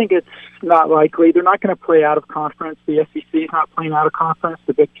 I think it's not likely. They're not going to play out of conference. The SEC is not playing out of conference.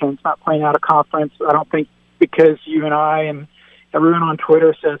 The Big Ten's not playing out of conference. I don't think because you and I and everyone on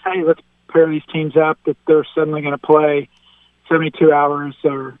Twitter says, hey, let's pair these teams up, that they're suddenly going to play 72 hours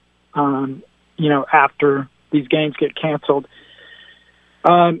or, after these games get canceled.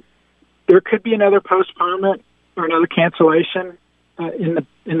 There could be another postponement or another cancellation in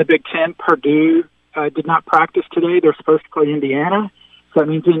the Big Ten. Purdue did not practice today. They're supposed to play Indiana. So that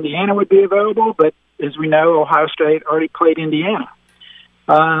means Indiana would be available, but as we know, Ohio State already played Indiana.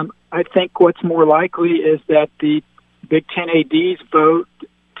 I think what's more likely is that the Big Ten ADs vote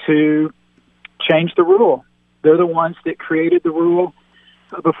to change the rule. They're the ones that created the rule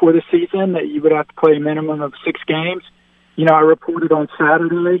before the season that you would have to play a minimum of 6 games. I reported on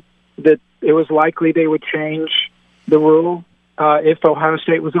Saturday that it was likely they would change the rule if Ohio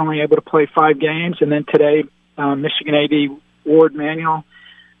State was only able to play 5 games. And then today, Michigan AD Ward Manuel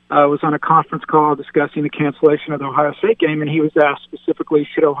was on a conference call discussing the cancellation of the Ohio State game, and he was asked specifically,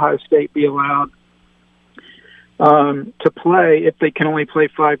 should Ohio State be allowed to play if they can only play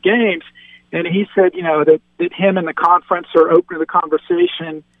 5 games? And he said, that him and the conference are open to the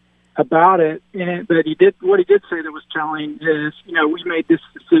conversation about it. But what he did say that was telling is, we made this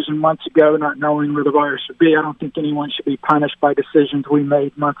decision months ago, not knowing where the virus would be. I don't think anyone should be punished by decisions we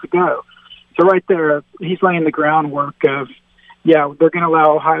made months ago. So right there, he's laying the groundwork of, they're going to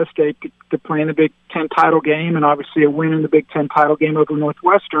allow Ohio State to play in the Big Ten title game, and obviously a win in the Big Ten title game over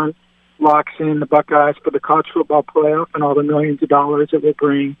Northwestern locks in the Buckeyes for the college football playoff and all the millions of dollars it will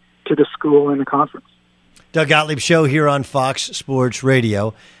bring to the school and the conference. Doug Gottlieb Show here on Fox Sports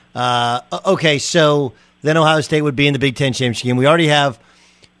Radio. Okay, so then Ohio State would be in the Big Ten championship game. We already have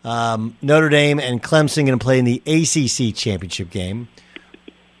Notre Dame and Clemson going to play in the ACC championship game.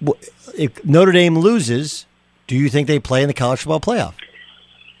 If Notre Dame loses, do you think they play in the college football playoff?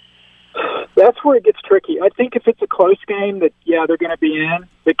 That's where it gets tricky. I think if it's a close game, that they're going to be in,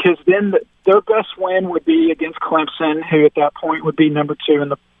 because then their best win would be against Clemson, who at that point would be number 2 in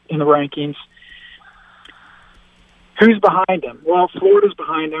the rankings. Who's behind them? Well, Florida's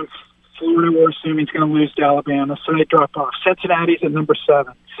behind them. Florida, we're assuming, is going to lose to Alabama, so they drop off. Cincinnati's at number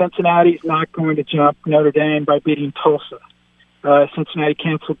 7. Cincinnati's not going to jump Notre Dame by beating Tulsa. Cincinnati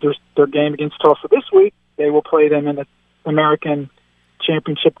canceled their game against Tulsa this week. They will play them in the American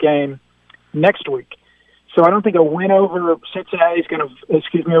Championship game next week. So I don't think a win over over Tulsa is going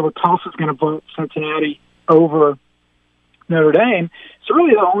to vote Cincinnati over Notre Dame. So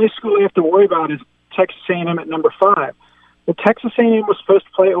really the only school you have to worry about is Texas A&M at number 5. Well, Texas A&M was supposed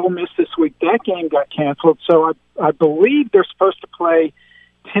to play Ole Miss this week. That game got canceled. So I believe they're supposed to play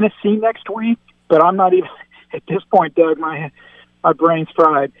Tennessee next week, but I'm not even at this point, Doug. My brain's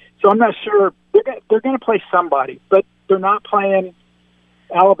fried. So I'm not sure. They're going to play somebody, but they're not playing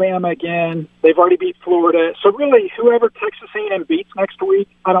Alabama again. They've already beat Florida. So really, whoever Texas A&M beats next week,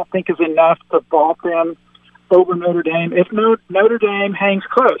 I don't think is enough to vault them over Notre Dame. If Notre Dame hangs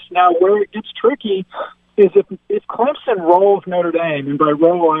close. Now, where it gets tricky is if Clemson rolls Notre Dame, and by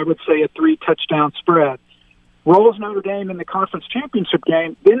roll I would say a 3-touchdown spread, rolls Notre Dame in the conference championship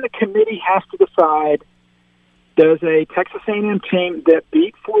game, then the committee has to decide, does a Texas A&M team that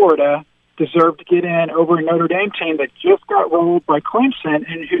beat Florida deserve to get in over a Notre Dame team that just got rolled by Clemson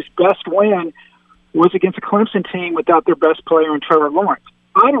and whose best win was against a Clemson team without their best player in Trevor Lawrence?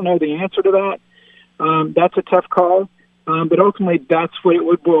 I don't know the answer to that. That's a tough call. But ultimately, that's what it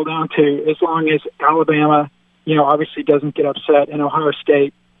would boil down to, as long as Alabama, obviously doesn't get upset and Ohio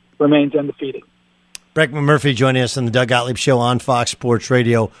State remains undefeated. Breck McMurphy joining us on the Doug Gottlieb Show on Fox Sports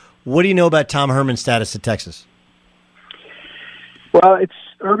Radio. What do you know about Tom Herman's status at Texas? Well, it's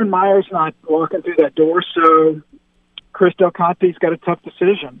Urban Meyer's not walking through that door, so Chris Del Conte's got a tough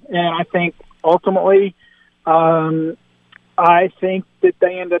decision. And I think ultimately, I think that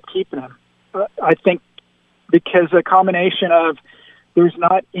they end up keeping him. I think because a combination of there's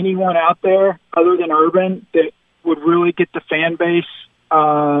not anyone out there other than Urban that would really get the fan base,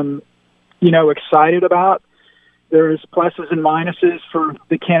 excited about. There's pluses and minuses for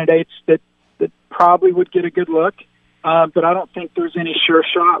the candidates that probably would get a good look. But I don't think there's any sure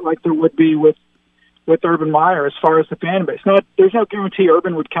shot like there would be with Urban Meyer as far as the fan base. Now, there's no guarantee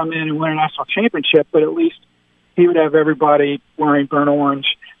Urban would come in and win a national championship, but at least he would have everybody wearing burnt orange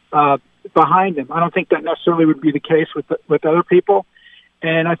behind him. I don't think that necessarily would be the case with other people.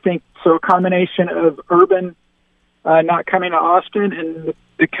 And I think so a combination of Urban not coming to Austin and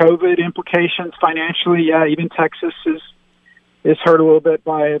the COVID implications financially, even Texas is hurt a little bit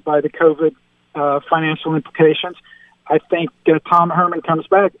by the COVID financial implications. I think Tom Herman comes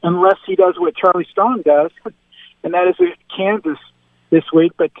back, unless he does what Charlie Strong does, and that is with Kansas this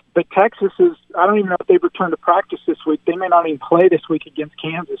week. But Texas is, I don't even know if they've returned to practice this week. They may not even play this week against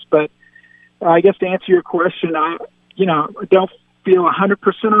Kansas. But I guess to answer your question, I don't feel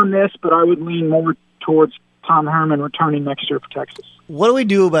 100% on this, but I would lean more towards Tom Herman returning next year for Texas. What do we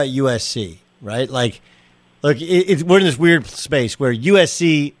do about USC, right? Like, look, we're in this weird space where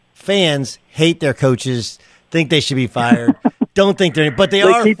USC fans hate their coaches, think they should be fired, don't think but they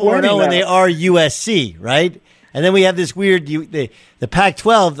are 4-0 and they are USC, right? And then we have this weird, the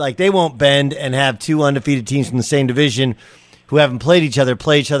Pac-12, like they won't bend and have two undefeated teams from the same division who haven't played each other,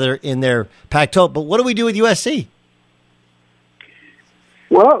 play each other in their Pac-12. But what do we do with USC?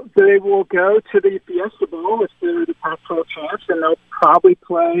 Well, they will go to the Fiesta Bowl if they're the Pac-12 champs, and they'll probably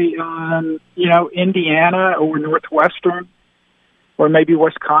play, Indiana or Northwestern or maybe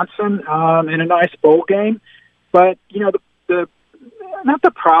Wisconsin in a nice bowl game. But, the not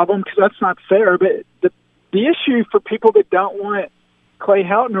the problem, because that's not fair, but the issue for people that don't want Clay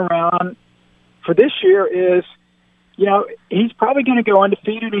Helton around for this year is, he's probably going to go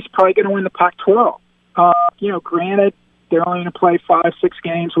undefeated. He's probably going to win the Pac-12. Granted, they're only going to play 5-6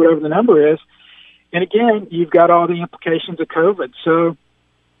 games, whatever the number is. And again, you've got all the implications of COVID. So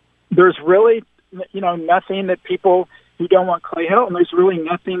there's really, nothing that people who don't want Clay Helton, there's really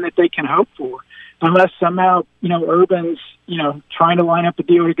nothing that they can hope for. Unless somehow, Urban's, trying to line up a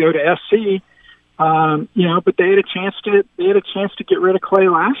deal to go to SC, but they had a chance to get rid of Clay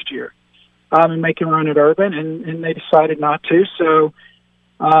last year and make him run at Urban, and they decided not to. So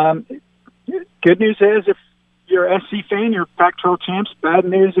good news is if you're an SC fan, you're Pac-12 champs. Bad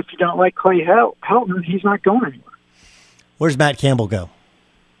news if you don't like Clay Helton, he's not going anywhere. Where's Matt Campbell go?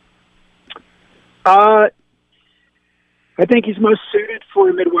 I think he's most suited for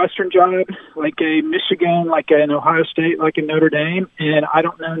a Midwestern job, like a Michigan, like an Ohio State, like a Notre Dame. And I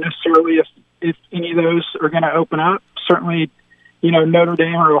don't know necessarily if any of those are going to open up. Certainly, Notre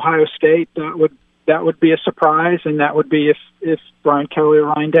Dame or Ohio State, that would be a surprise, and that would be if Brian Kelly or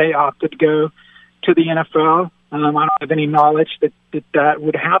Ryan Day opted to go to the NFL. I don't have any knowledge that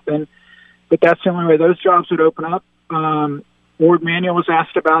would happen, but that's the only way those jobs would open up. Ward Manuel was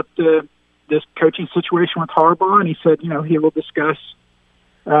asked about this coaching situation with Harbaugh, and he said, he will discuss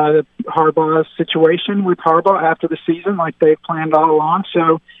the Harbaugh's situation with Harbaugh after the season like they've planned all along.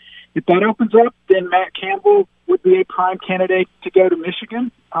 So if that opens up, then Matt Campbell would be a prime candidate to go to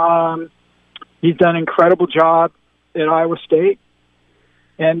Michigan. He's done an incredible job at Iowa State.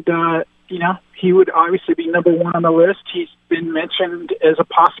 And, he would obviously be number one on the list. He's been mentioned as a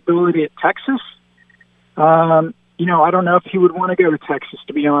possibility at Texas. I don't know if he would want to go to Texas,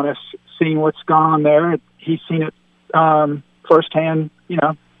 to be honest, seeing what's gone on there. He's seen it firsthand,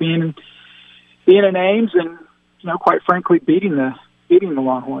 being in Ames and, quite frankly, beating the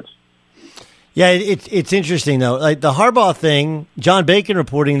Longhorns. Yeah, it's interesting, though. Like the Harbaugh thing, John Bacon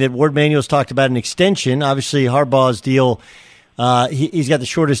reporting that Ward Manuel's talked about an extension. Obviously, Harbaugh's deal, he's got the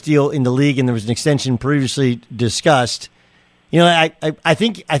shortest deal in the league, and there was an extension previously discussed. I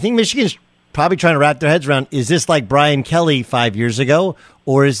think Michigan's probably trying to wrap their heads around, is this like Brian Kelly 5 years ago,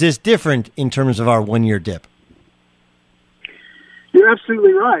 or is this different in terms of our 1 year dip? You're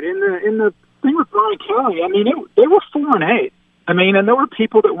absolutely right. In the thing with Brian Kelly, they were 4-8. And there were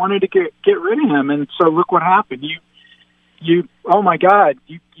people that wanted to get rid of him, and so look what happened. You oh my God,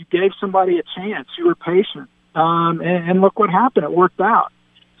 you gave somebody a chance. You were patient, and look what happened. It worked out.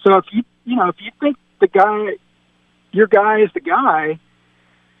 So if you think your guy is the guy,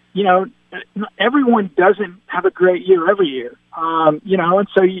 everyone doesn't have a great year every year, and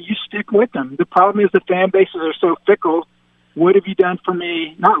so you stick with them. The problem is the fan bases are so fickle. What have you done for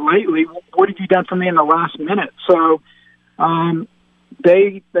me? Not lately. What have you done for me in the last minute? So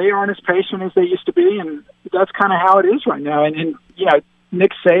they aren't as patient as they used to be, and that's kind of how it is right now. And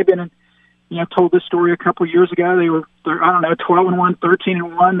Nick Saban, told this story a couple of years ago. They're 12-1,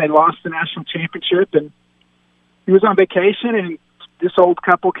 13-1. They lost the national championship, and he was on vacation, and this old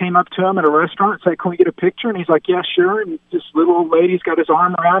couple came up to him at a restaurant and said, "Can we get a picture?" And he's like, "Yeah, sure." And this little old lady's got his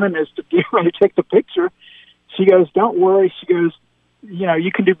arm around him as to get ready to take the picture. She goes, "Don't worry." She goes,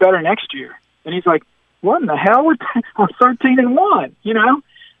 "You can do better next year." And he's like, "What in the hell? I'm 13-1,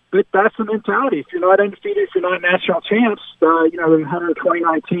 But that's the mentality. If you're not undefeated, if you're not national champs, there's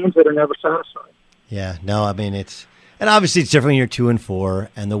 129 teams that are never satisfied. Yeah, no, and obviously it's different when you're 2-4,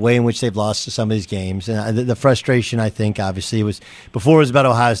 and the way in which they've lost to some of these games, and the frustration. I think obviously it was about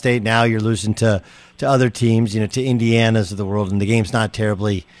Ohio State. Now you're losing to other teams, to Indiana's of the world, and the game's not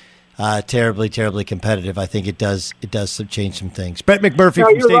terribly competitive. I think it does change some things. Brett McMurphy. No,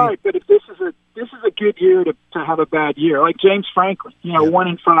 from you're Stadium. right, but if this is a good year to have a bad year, like James Franklin,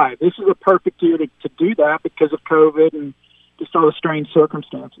 1-5. This is a perfect year to do that because of COVID and just all the strange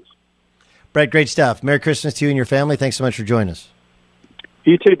circumstances. Brett, great stuff. Merry Christmas to you and your family. Thanks so much for joining us.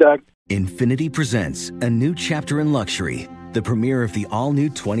 You too, Doug. Infiniti presents a new chapter in luxury, the premiere of the all-new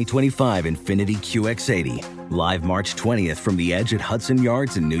 2025 Infiniti QX80, live March 20th from the Edge at Hudson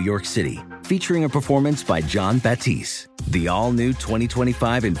Yards in New York City, featuring a performance by John Batiste. The all-new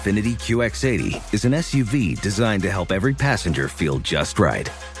 2025 Infiniti QX80 is an SUV designed to help every passenger feel just right.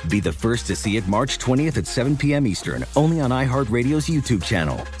 Be the first to see it March 20th at 7 p.m. Eastern, only on iHeartRadio's YouTube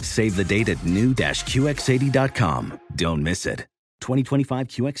channel. Save the date at new-QX80.com. Don't miss it. 2025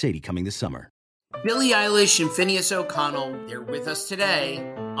 QX80 coming this summer. Billie Eilish and Phineas O'Connell, they're with us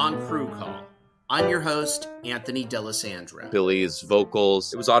today on Crew Call. I'm your host, Anthony D'Alessandro. Billie's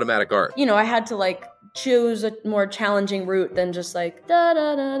vocals, it was automatic art. I had to choose a more challenging route than just da da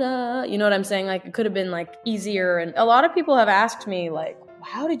da da. You know what I'm saying? It could have been easier. And a lot of people have asked me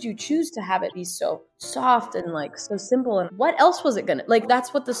how did you choose to have it be so soft and so simple? And what else was it gonna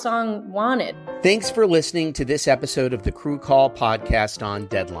that's what the song wanted. Thanks for listening to this episode of the Crew Call podcast on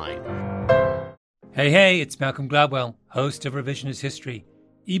Deadline. Hey, it's Malcolm Gladwell, host of Revisionist History.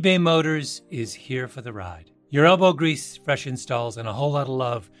 eBay Motors is here for the ride. Your elbow grease, fresh installs, and a whole lot of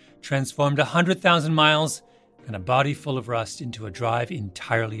love transformed 100,000 miles and a body full of rust into a drive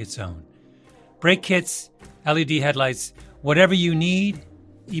entirely its own. Brake kits, LED headlights, whatever you need,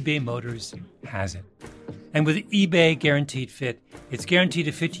 eBay Motors has it. And with eBay Guaranteed Fit, it's guaranteed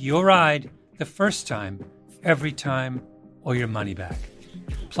to fit your ride the first time, every time, or your money back.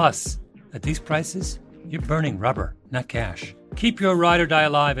 Plus, at these prices, you're burning rubber, not cash. Keep your ride or die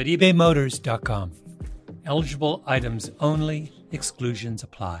alive at ebaymotors.com. Eligible items only. Exclusions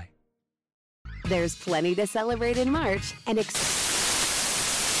apply. There's plenty to celebrate in March and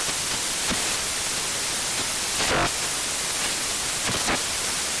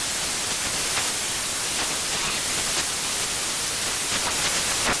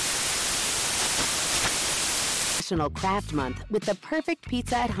Craft Month with the perfect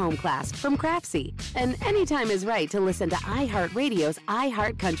pizza at home class from Craftsy. And anytime is right to listen to iHeartRadio's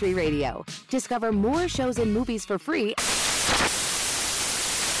iHeart Country Radio. Discover more shows and movies for free.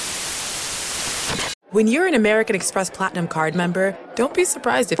 When you're an American Express Platinum Card member, don't be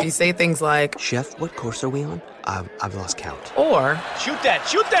surprised if you say things like, Chef, what course are we on? I've lost count. Or, Shoot that!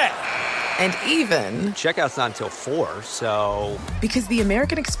 and even, Checkout's not until 4, so... Because the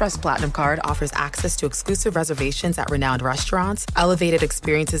American Express Platinum Card offers access to exclusive reservations at renowned restaurants, elevated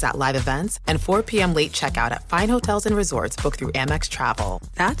experiences at live events, and 4 p.m. late checkout at fine hotels and resorts booked through Amex Travel.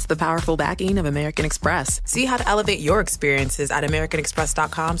 That's the powerful backing of American Express. See how to elevate your experiences at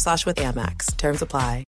americanexpress.com/withAmex. Terms apply.